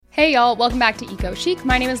Hey y'all, welcome back to Eco Chic.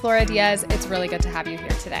 My name is Laura Diaz. It's really good to have you here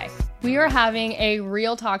today. We are having a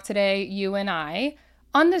real talk today, you and I.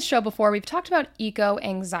 On this show before, we've talked about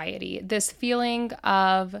eco-anxiety, this feeling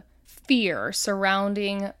of fear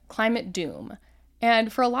surrounding climate doom.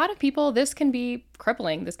 And for a lot of people, this can be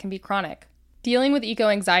crippling, this can be chronic. Dealing with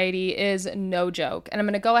eco-anxiety is no joke, and I'm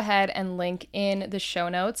going to go ahead and link in the show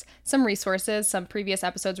notes some resources, some previous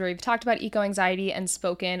episodes where we've talked about eco-anxiety and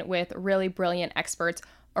spoken with really brilliant experts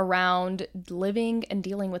around living and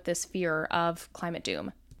dealing with this fear of climate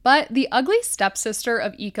doom. But the ugly stepsister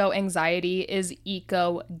of eco-anxiety is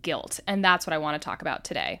eco-guilt, and that's what I want to talk about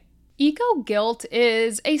today. Eco-guilt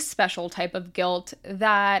is a special type of guilt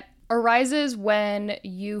that arises when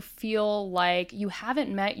you feel like you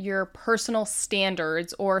haven't met your personal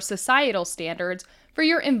standards or societal standards for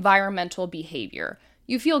your environmental behavior.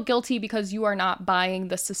 You feel guilty because you are not buying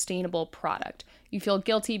the sustainable product. You feel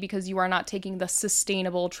guilty because you are not taking the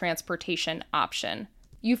sustainable transportation option.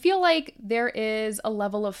 You feel like there is a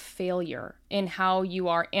level of failure in how you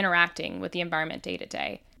are interacting with the environment day to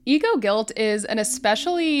day. Eco-guilt is an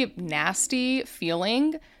especially nasty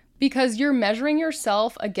feeling because you're measuring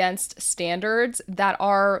yourself against standards that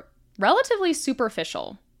are relatively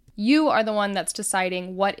superficial. You are the one that's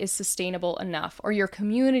deciding what is sustainable enough, or your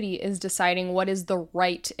community is deciding what is the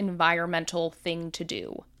right environmental thing to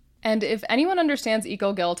do. And if anyone understands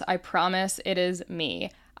eco-guilt, I promise it is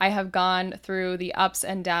me. I have gone through the ups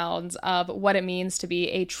and downs of what it means to be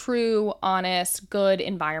a true, honest, good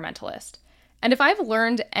environmentalist. And if I've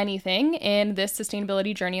learned anything in this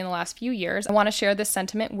sustainability journey in the last few years, I want to share this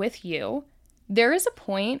sentiment with you. There is a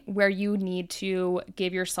point where you need to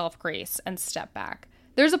give yourself grace and step back.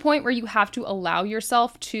 There's a point where you have to allow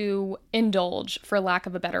yourself to indulge, for lack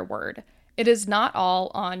of a better word. It is not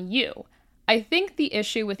all on you. I think the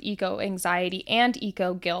issue with eco-anxiety and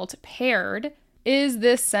eco-guilt paired is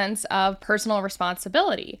this sense of personal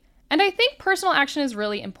responsibility. And I think personal action is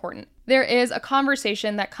really important. There is a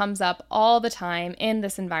conversation that comes up all the time in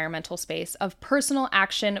this environmental space of personal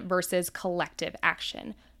action versus collective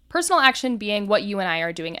action. Personal action being what you and I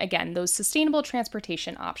are doing, again, those sustainable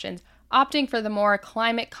transportation options, opting for the more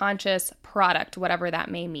climate-conscious product, whatever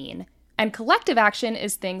that may mean. And collective action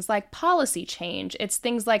is things like policy change. It's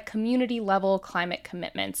things like community-level climate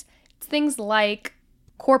commitments. It's things like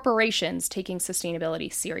corporations taking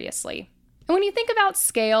sustainability seriously. And when you think about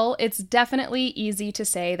scale, it's definitely easy to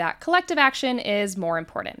say that collective action is more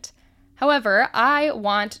important. However, I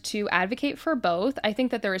want to advocate for both. I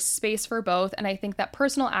think that there is space for both, and I think that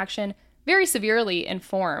personal action very severely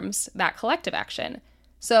informs that collective action.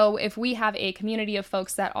 So if we have a community of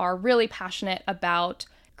folks that are really passionate about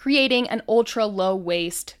creating an ultra-low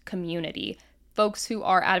waste community, folks who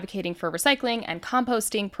are advocating for recycling and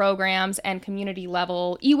composting programs and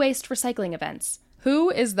community-level e-waste recycling events, who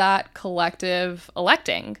is that collective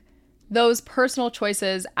electing? Those personal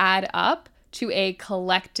choices add up to a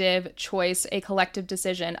collective choice, a collective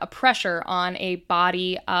decision, a pressure on a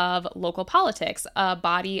body of local politics, a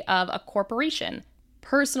body of a corporation.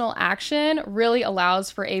 Personal action really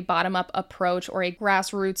allows for a bottom-up approach or a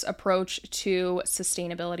grassroots approach to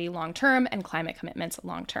sustainability long-term and climate commitments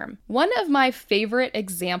long-term. One of my favorite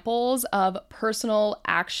examples of personal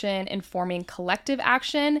action informing collective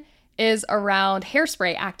action is around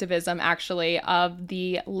hairspray activism, actually, of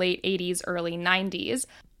the late 80s, early 90s.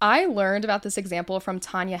 I learned about this example from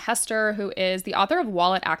Tanya Hester, who is the author of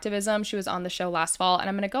Wallet Activism. She was on the show last fall, and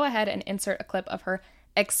I'm going to go ahead and insert a clip of her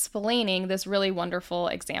explaining this really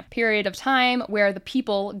wonderful period of time where the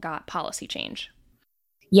people got policy change.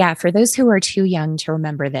 Yeah, for those who are too young to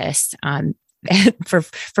remember this, for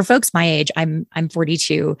folks my age, I'm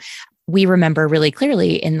 42. We remember really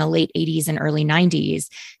clearly in the late 80s and early 90s,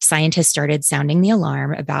 scientists started sounding the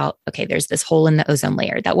alarm about, okay, there's this hole in the ozone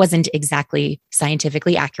layer. That wasn't exactly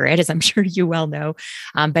scientifically accurate, as I'm sure you well know,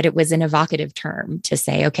 but it was an evocative term to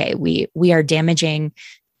say, okay, we are damaging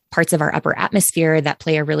parts of our upper atmosphere that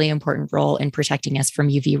play a really important role in protecting us from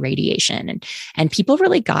UV radiation. And people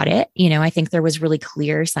really got it. You know, I think there was really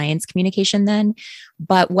clear science communication then.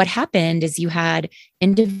 But what happened is you had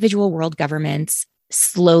individual world governments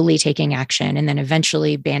slowly taking action and then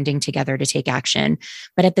eventually banding together to take action.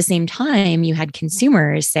 But at the same time, you had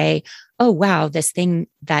consumers say, oh, wow, this thing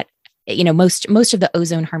that, you know, most of the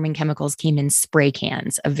ozone harming chemicals came in spray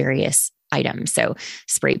cans of various items. So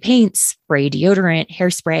spray paint, spray deodorant,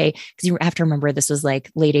 hairspray, because you have to remember this was like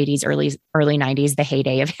late 80s, early 90s, the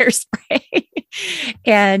heyday of hairspray.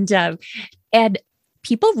 and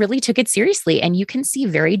people really took it seriously. And you can see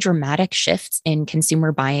very dramatic shifts in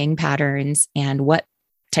consumer buying patterns and what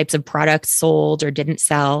types of products sold or didn't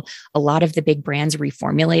sell. A lot of the big brands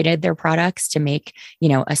reformulated their products to make,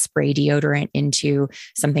 a spray deodorant into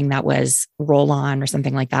something that was roll on or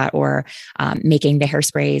something like that, or making the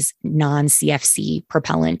hairsprays non-CFC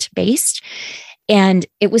propellant based. And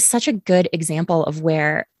it was such a good example of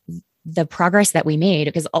where the progress that we made,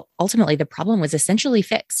 because ultimately the problem was essentially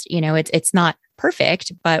fixed. It's not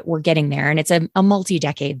perfect, but we're getting there. And it's a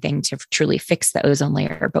multi-decade thing to truly fix the ozone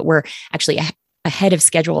layer, but we're actually ahead of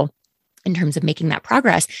schedule in terms of making that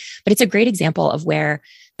progress. But it's a great example of where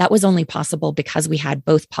that was only possible because we had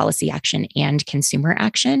both policy action and consumer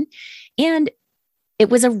action. And it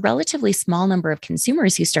was a relatively small number of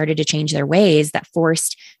consumers who started to change their ways that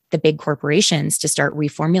forced the big corporations to start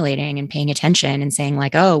reformulating and paying attention and saying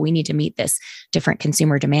like, oh, we need to meet this different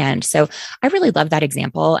consumer demand. So I really love that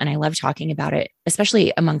example. And I love talking about it,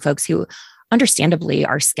 especially among folks who understandably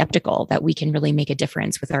are skeptical that we can really make a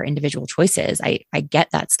difference with our individual choices. I get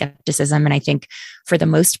that skepticism. And I think for the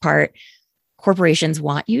most part, corporations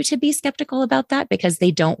want you to be skeptical about that because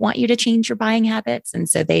they don't want you to change your buying habits. And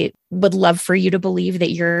so they would love for you to believe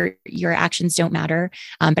that your actions don't matter.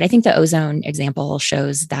 But I think the ozone example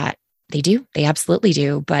shows that they do. They absolutely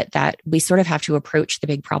do. But that we sort of have to approach the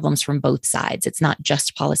big problems from both sides. It's not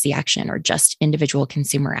just policy action or just individual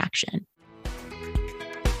consumer action.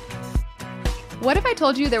 What if I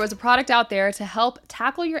told you there was a product out there to help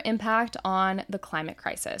tackle your impact on the climate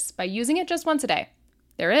crisis by using it just once a day?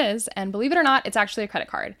 There is, and believe it or not, it's actually a credit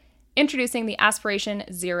card. Introducing the Aspiration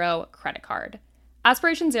Zero credit card.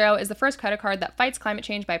 Aspiration Zero is the first credit card that fights climate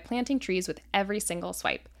change by planting trees with every single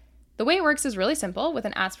swipe. The way it works is really simple. With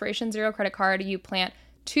an Aspiration Zero credit card, you plant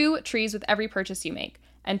 2 trees with every purchase you make,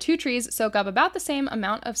 and 2 trees soak up about the same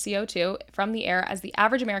amount of CO2 from the air as the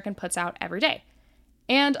average American puts out every day.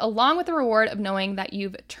 And along with the reward of knowing that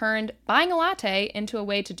you've turned buying a latte into a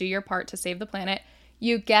way to do your part to save the planet,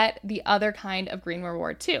 you get the other kind of green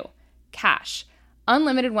reward too, cash.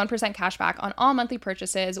 Unlimited 1% cash back on all monthly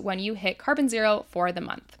purchases when you hit carbon zero for the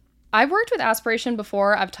month. I've worked with Aspiration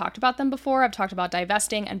before. I've talked about them before. I've talked about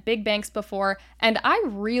divesting and big banks before. And I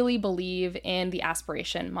really believe in the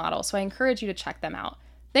Aspiration model. So I encourage you to check them out.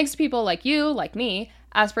 Thanks to people like you, like me,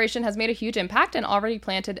 Aspiration has made a huge impact and already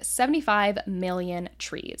planted 75 million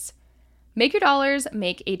trees. Make your dollars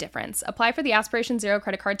make a difference. Apply for the Aspiration Zero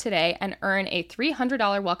credit card today and earn a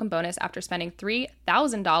 $300 welcome bonus after spending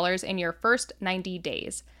 $3,000 in your first 90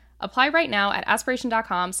 days. Apply right now at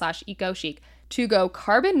aspiration.com/ecochic to go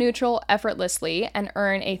carbon neutral effortlessly and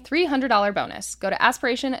earn a $300 bonus. Go to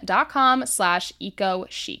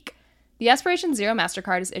aspiration.com/ecochic. The Aspiration Zero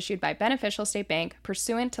MasterCard is issued by Beneficial State Bank,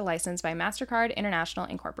 pursuant to license by MasterCard International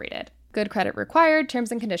Incorporated. Good credit required.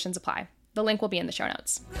 Terms and conditions apply. The link will be in the show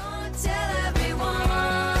notes.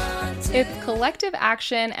 If collective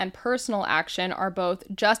action and personal action are both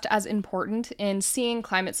just as important in seeing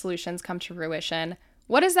climate solutions come to fruition,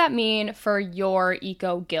 what does that mean for your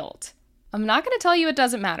eco-guilt? I'm not going to tell you it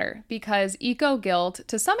doesn't matter, because eco-guilt,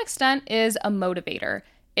 to some extent, is a motivator.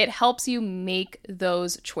 It helps you make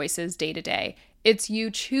those choices day to day. It's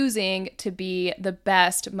you choosing to be the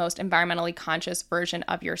best, most environmentally conscious version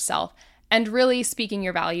of yourself and really speaking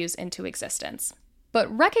your values into existence. But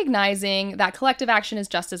recognizing that collective action is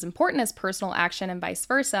just as important as personal action and vice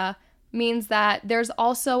versa means that there's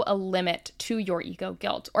also a limit to your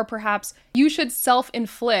eco-guilt, or perhaps you should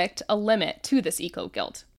self-inflict a limit to this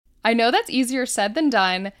eco-guilt. I know that's easier said than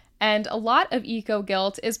done, and a lot of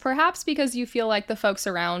eco-guilt is perhaps because you feel like the folks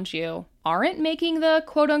around you aren't making the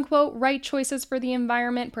quote-unquote right choices for the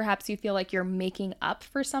environment. Perhaps you feel like you're making up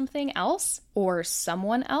for something else or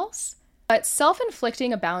someone else. But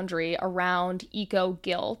self-inflicting a boundary around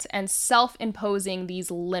eco-guilt and self-imposing these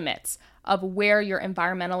limits of where your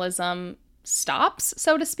environmentalism stops,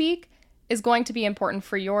 so to speak, is going to be important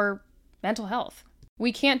for your mental health.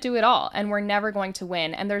 We can't do it all, and we're never going to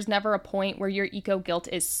win, and there's never a point where your eco-guilt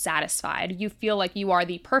is satisfied. You feel like you are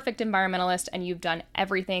the perfect environmentalist and you've done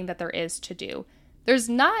everything that there is to do. There's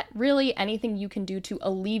not really anything you can do to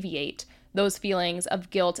alleviate those feelings of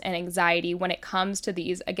guilt and anxiety when it comes to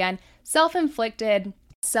these, again, self-inflicted,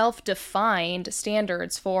 self-defined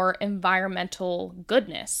standards for environmental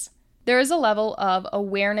goodness. There is a level of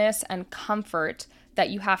awareness and comfort that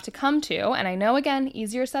you have to come to, and I know, again,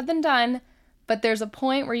 easier said than done, but there's a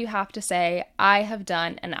point where you have to say, I have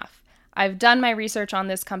done enough. I've done my research on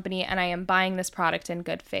this company and I am buying this product in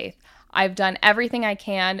good faith. I've done everything I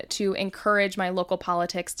can to encourage my local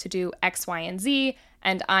politics to do X, Y, and Z,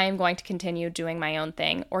 and I am going to continue doing my own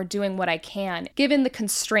thing or doing what I can, given the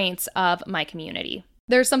constraints of my community.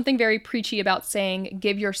 There's something very preachy about saying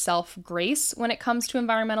give yourself grace when it comes to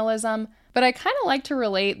environmentalism, But I kind of like to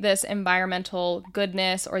relate this environmental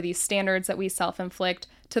goodness or these standards that we self-inflict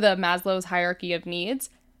to the Maslow's hierarchy of needs.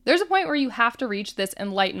 There's a point where you have to reach this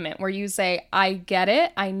enlightenment where you say, I get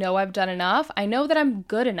it, I know I've done enough, I know that I'm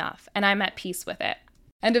good enough, and I'm at peace with it.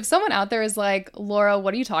 And if someone out there is like, Laura,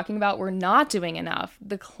 what are you talking about? We're not doing enough.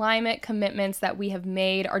 The climate commitments that we have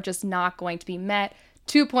made are just not going to be met.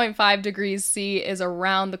 2.5 degrees C is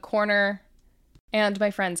around the corner. And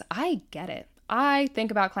my friends, I get it. I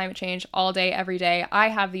think about climate change all day, every day. I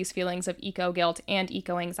have these feelings of eco-guilt and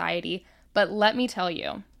eco-anxiety. But let me tell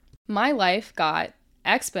you, my life got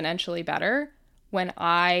exponentially better when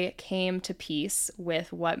I came to peace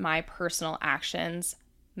with what my personal actions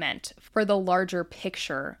meant for the larger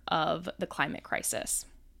picture of the climate crisis.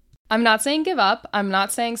 I'm not saying give up. I'm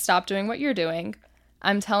not saying stop doing what you're doing.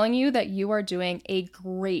 I'm telling you that you are doing a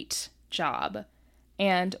great job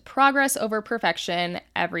and progress over perfection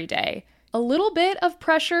every day. A little bit of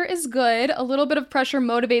pressure is good. A little bit of pressure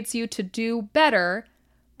motivates you to do better.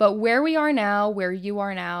 But where we are now, where you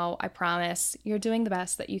are now, I promise you're doing the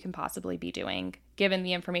best that you can possibly be doing, given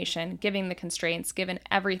the information, given the constraints, given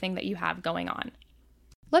everything that you have going on.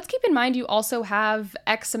 Let's keep in mind you also have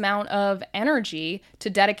X amount of energy to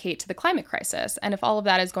dedicate to the climate crisis. And if all of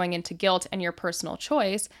that is going into guilt and your personal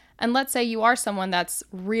choice, and let's say you are someone that's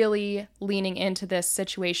really leaning into this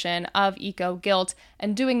situation of eco-guilt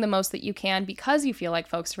and doing the most that you can because you feel like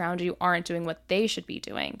folks around you aren't doing what they should be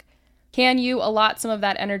doing. Can you allot some of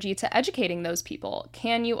that energy to educating those people?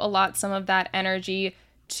 Can you allot some of that energy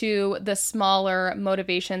to the smaller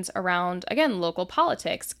motivations around, again, local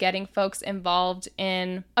politics, getting folks involved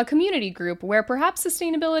in a community group where perhaps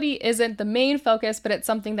sustainability isn't the main focus, but it's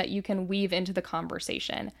something that you can weave into the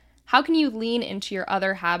conversation? How can you lean into your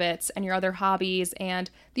other habits and your other hobbies and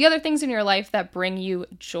the other things in your life that bring you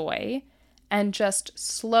joy and just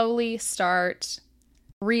slowly start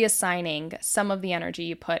reassigning some of the energy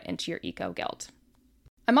you put into your eco-guilt?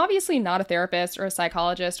 I'm obviously not a therapist or a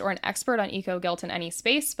psychologist or an expert on eco-guilt in any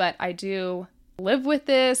space, but I do live with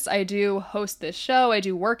this. I do host this show. I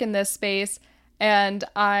do work in this space. And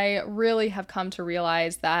I really have come to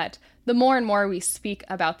realize that the more and more we speak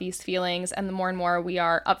about these feelings and the more and more we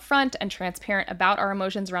are upfront and transparent about our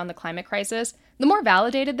emotions around the climate crisis, the more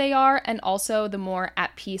validated they are and also the more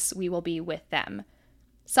at peace we will be with them.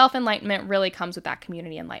 Self-enlightenment really comes with that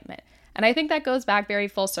community enlightenment. And I think that goes back very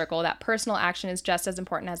full circle, that personal action is just as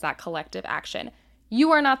important as that collective action.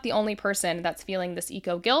 You are not the only person that's feeling this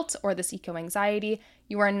eco-guilt or this eco-anxiety.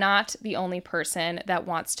 You are not the only person that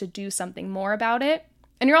wants to do something more about it.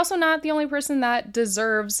 And you're also not the only person that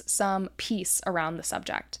deserves some peace around the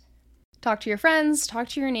subject. Talk to your friends, talk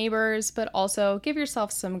to your neighbors, but also give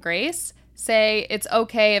yourself some grace. Say, it's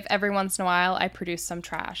okay if every once in a while I produce some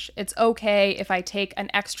trash. It's okay if I take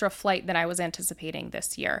an extra flight than I was anticipating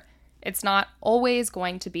this year. It's not always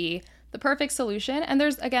going to be the perfect solution, and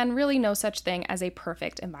there's, again, really no such thing as a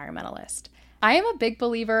perfect environmentalist. I am a big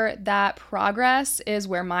believer that progress is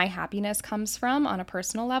where my happiness comes from on a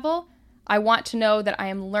personal level. I want to know that I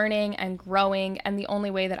am learning and growing, and the only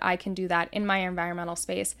way that I can do that in my environmental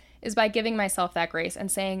space is by giving myself that grace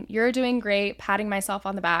and saying, you're doing great, patting myself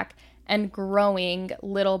on the back, and growing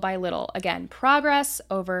little by little. Again, progress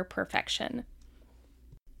over perfection.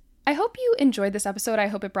 I hope you enjoyed this episode. I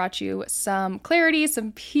hope it brought you some clarity,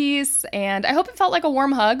 some peace, and I hope it felt like a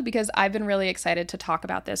warm hug because I've been really excited to talk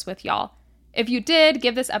about this with y'all. If you did,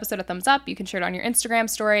 give this episode a thumbs up. You can share it on your Instagram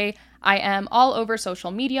story. I am all over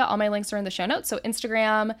social media. All my links are in the show notes. So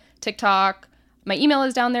Instagram, TikTok, my email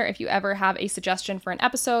is down there if you ever have a suggestion for an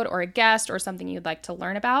episode or a guest or something you'd like to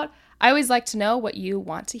learn about. I always like to know what you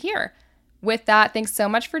want to hear. With that, thanks so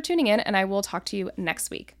much for tuning in, and I will talk to you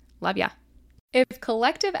next week. Love ya. If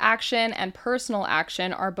collective action and personal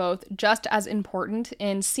action are both just as important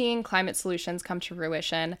in seeing climate solutions come to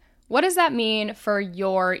fruition, what does that mean for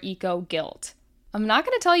your eco-guilt? I'm not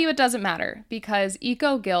going to tell you it doesn't matter, because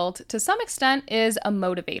eco-guilt, to some extent, is a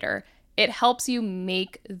motivator. It helps you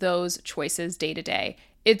make those choices day to day.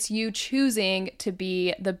 It's you choosing to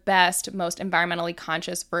be the best, most environmentally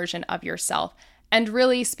conscious version of yourself and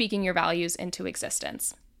really speaking your values into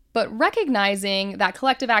existence. But recognizing that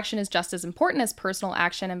collective action is just as important as personal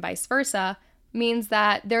action and vice versa means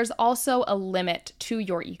that there's also a limit to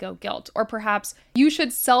your eco-guilt, or perhaps you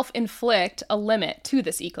should self-inflict a limit to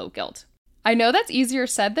this eco-guilt. I know that's easier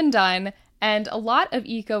said than done, and a lot of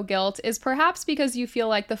eco-guilt is perhaps because you feel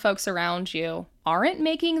like the folks around you aren't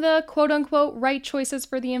making the quote-unquote right choices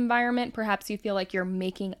for the environment. Perhaps you feel like you're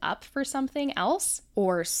making up for something else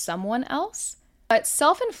or someone else. But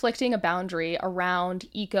self-inflicting a boundary around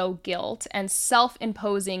eco-guilt and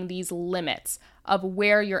self-imposing these limits of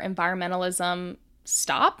where your environmentalism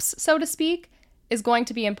stops, so to speak, is going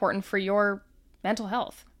to be important for your mental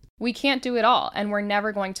health. We can't do it all, and we're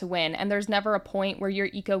never going to win. And there's never a point where your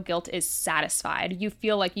eco-guilt is satisfied. You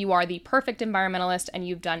feel like you are the perfect environmentalist and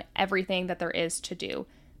you've done everything that there is to do.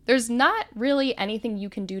 There's not really anything you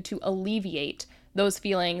can do to alleviate those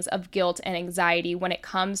feelings of guilt and anxiety when it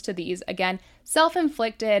comes to these, again,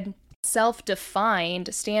 self-inflicted,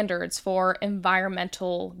 self-defined standards for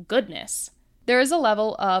environmental goodness. There is a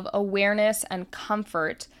level of awareness and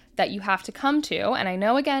comfort that you have to come to, and I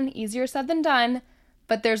know, again, easier said than done,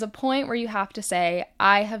 but there's a point where you have to say,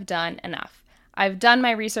 I have done enough. I've done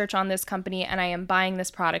my research on this company and I am buying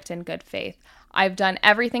this product in good faith. I've done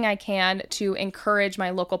everything I can to encourage my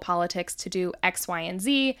local politics to do X, Y, and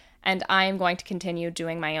Z, and I am going to continue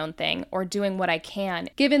doing my own thing or doing what I can,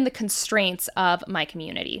 given the constraints of my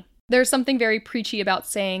community. There's something very preachy about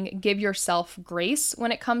saying give yourself grace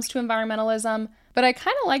when it comes to environmentalism, but I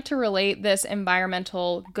kind of like to relate this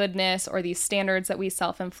environmental goodness or these standards that we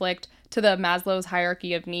self-inflict to the Maslow's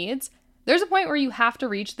hierarchy of needs. There's a point where you have to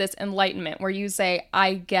reach this enlightenment where you say,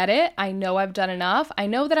 I get it, I know I've done enough, I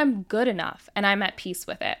know that I'm good enough, and I'm at peace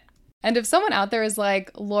with it. And if someone out there is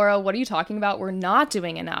like, Laura, what are you talking about? We're not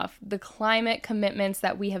doing enough. The climate commitments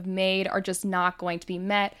that we have made are just not going to be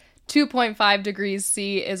met. 2.5 degrees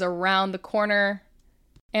C is around the corner.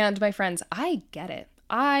 And my friends, I get it.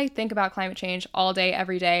 I think about climate change all day,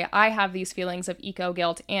 every day. I have these feelings of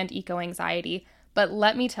eco-guilt and eco-anxiety. But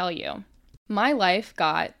let me tell you, my life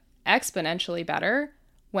got exponentially better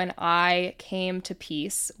when I came to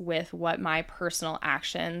peace with what my personal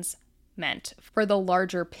actions meant for the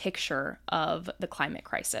larger picture of the climate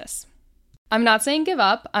crisis. I'm not saying give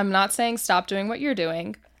up. I'm not saying stop doing what you're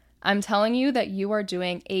doing. I'm telling you that you are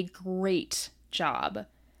doing a great job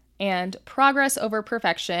and progress over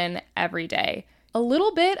perfection every day. A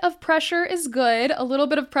little bit of pressure is good. A little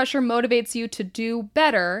bit of pressure motivates you to do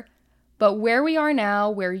better. But where we are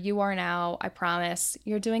now, where you are now, I promise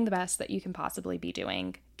you're doing the best that you can possibly be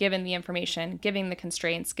doing, given the information, given the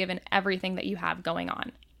constraints, given everything that you have going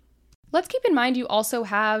on. Let's keep in mind you also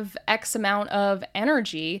have X amount of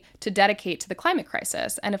energy to dedicate to the climate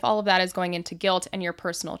crisis. And if all of that is going into guilt and your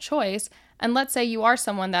personal choice, and let's say you are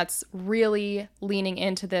someone that's really leaning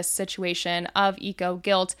into this situation of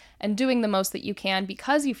eco-guilt and doing the most that you can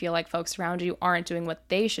because you feel like folks around you aren't doing what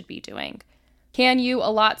they should be doing. Can you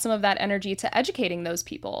allot some of that energy to educating those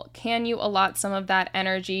people? Can you allot some of that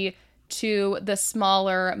energy to the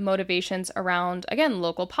smaller motivations around, again,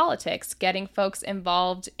 local politics, getting folks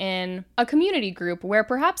involved in a community group where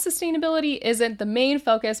perhaps sustainability isn't the main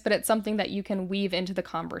focus, but it's something that you can weave into the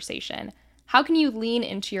conversation? How can you lean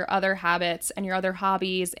into your other habits and your other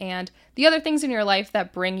hobbies and the other things in your life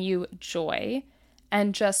that bring you joy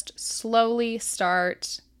and just slowly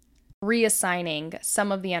start reassigning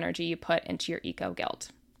some of the energy you put into your eco-guilt?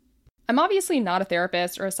 I'm obviously not a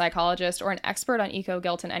therapist or a psychologist or an expert on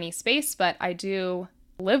eco-guilt in any space, but I do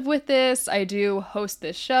live with this, I do host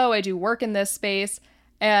this show, I do work in this space,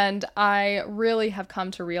 and I really have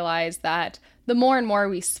come to realize that the more and more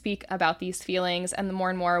we speak about these feelings and the more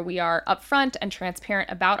and more we are upfront and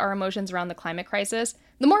transparent about our emotions around the climate crisis,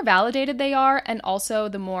 the more validated they are and also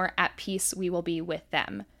the more at peace we will be with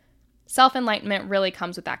them. Self-enlightenment really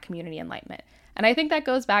comes with that community enlightenment. And I think that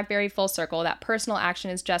goes back very full circle, that personal action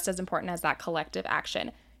is just as important as that collective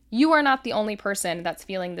action. You are not the only person that's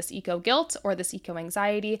feeling this eco-guilt or this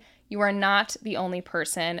eco-anxiety. You are not the only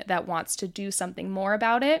person that wants to do something more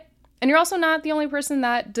about it. And you're also not the only person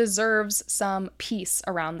that deserves some peace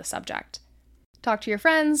around the subject. Talk to your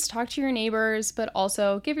friends, talk to your neighbors, but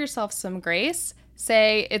also give yourself some grace.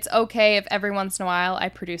 Say, it's okay if every once in a while I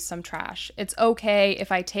produce some trash. It's okay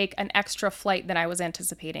if I take an extra flight than I was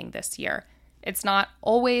anticipating this year. It's not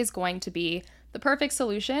always going to be the perfect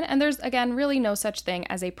solution, and there's, again, really no such thing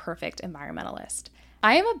as a perfect environmentalist.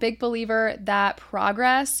 I am a big believer that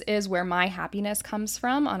progress is where my happiness comes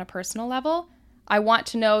from on a personal level. I want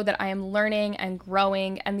to know that I am learning and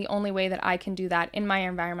growing, and the only way that I can do that in my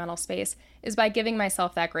environmental space is by giving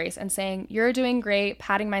myself that grace and saying, you're doing great,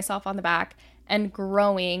 patting myself on the back, and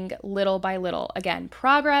growing little by little. Again,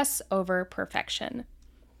 progress over perfection.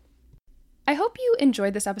 I hope you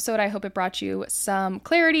enjoyed this episode. I hope it brought you some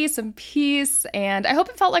clarity, some peace, and I hope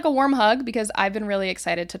it felt like a warm hug because I've been really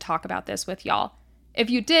excited to talk about this with y'all. If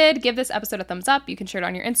you did, give this episode a thumbs up. You can share it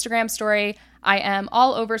on your Instagram story. I am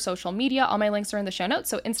all over social media. All my links are in the show notes.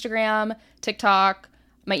 So Instagram, TikTok,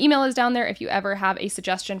 my email is down there if you ever have a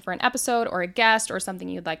suggestion for an episode or a guest or something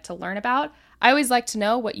you'd like to learn about. I always like to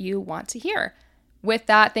know what you want to hear. With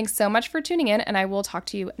that, thanks so much for tuning in, and I will talk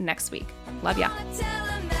to you next week. Love ya.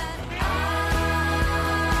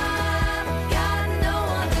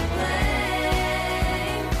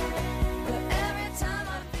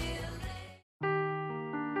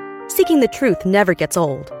 seeking the truth never gets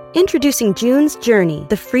old. Introducing June's Journey,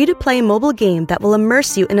 the free-to-play mobile game that will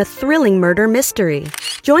immerse you in a thrilling murder mystery.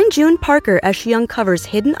 Join June Parker as she uncovers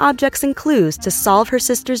hidden objects and clues to solve her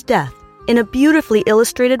sister's death in a beautifully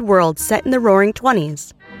illustrated world set in the Roaring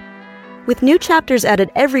 '20s. With new chapters added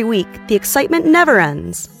every week, the excitement never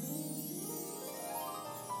ends.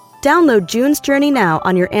 Download June's Journey now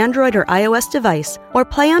on your Android or iOS device, or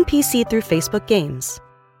play on PC through Facebook Games.